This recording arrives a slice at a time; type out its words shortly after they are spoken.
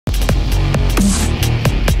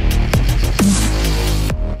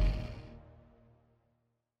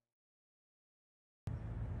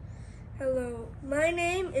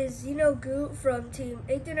name is Goot from Team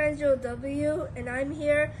 8390W, and I'm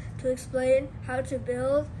here to explain how to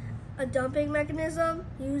build a dumping mechanism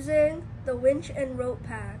using the winch and rope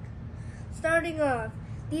pack. Starting off,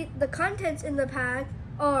 the contents in the pack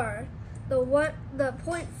are the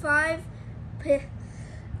 0.5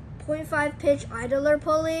 pitch idler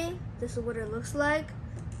pulley. This is what it looks like.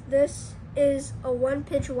 This is a 1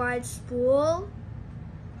 pitch wide spool.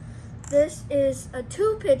 This is a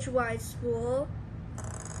 2 pitch wide spool.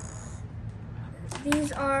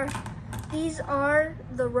 These are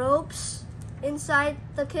the ropes inside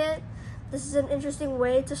the kit. This is an interesting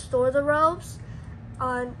way to store the ropes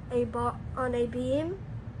on a beam,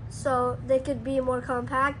 so they could be more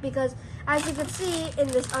compact, because as you can see in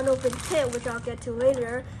this unopened kit, which I'll get to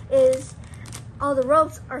later, is all the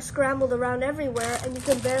ropes are scrambled around everywhere and you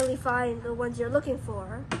can barely find the ones you're looking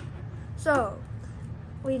for. So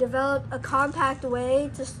we developed a compact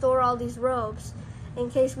way to store all these ropes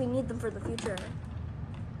in case we need them for the future.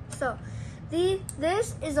 So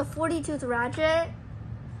this is a 40-tooth ratchet.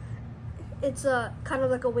 It's a kind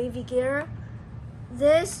of like a wavy gear.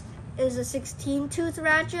 This is a 16-tooth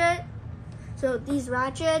ratchet. So these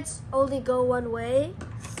ratchets only go one way.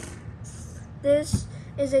 This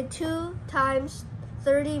is a 2 x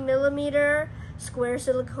 30 millimeter square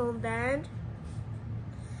silicone band.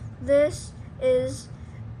 This is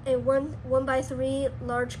a 1x3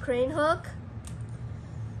 large crane hook.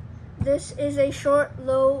 This is a short,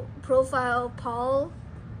 low profile pawl.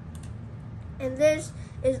 And this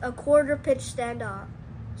is a 1/4 pitch standoff.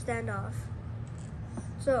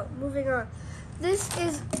 So moving on. This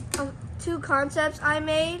is 2 concepts I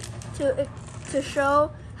made to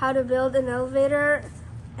show how to build an elevator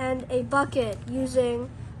and a bucket using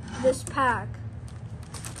this pack.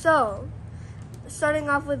 So starting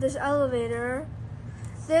off with this elevator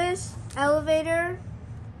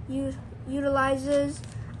utilizes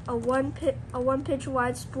a 1 pitch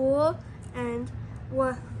wide spool and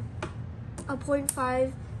a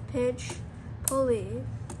 0.5 pitch pulley.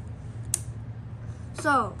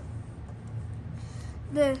 So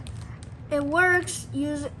it works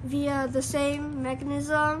via the same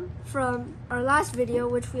mechanism from our last video,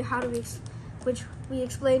 which we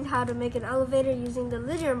explained how to make an elevator using the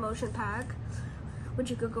linear motion pack, which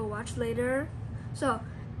you could go watch later. So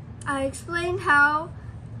I explained how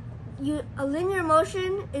a linear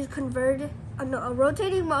motion is a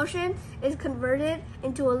rotating motion is converted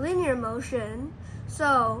into a linear motion.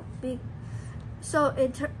 So it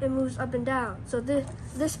moves up and down. So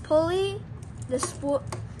this pulley, this spool,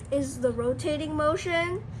 is the rotating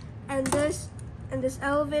motion, and this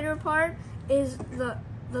elevator part is the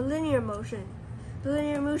linear motion. The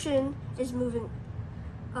linear motion is moving.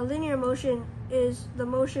 A linear motion is the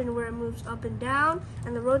motion where it moves up and down,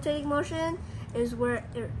 and the rotating motion is where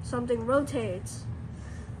something rotates.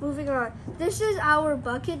 Moving on. This is our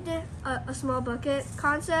bucket, a small bucket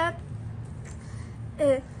concept.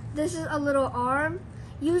 This is a little arm.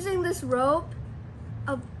 Using this rope,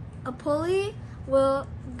 a pulley will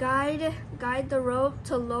guide the rope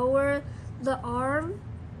to lower the arm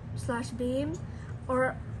 / beam,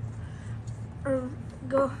 or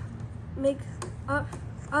go make up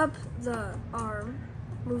the arm,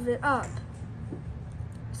 move it up.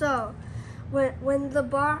 So when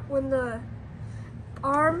the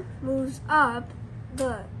arm moves up,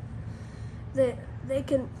 it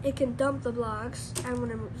can dump the blocks, and when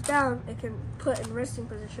it moves down, it can put in resting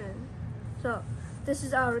position. So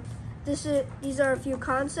these are a few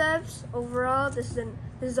concepts overall. This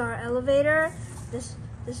is our elevator. This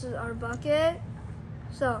is our bucket.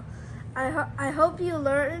 So I hope you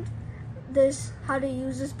learned how to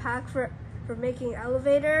use this pack for making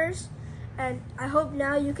elevators, and I hope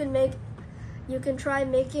now you can try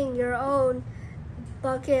making your own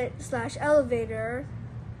bucket / elevator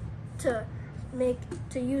to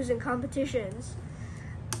use in competitions.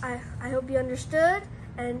 I hope you understood,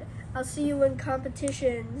 and I'll see you in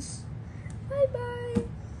competitions. Bye bye.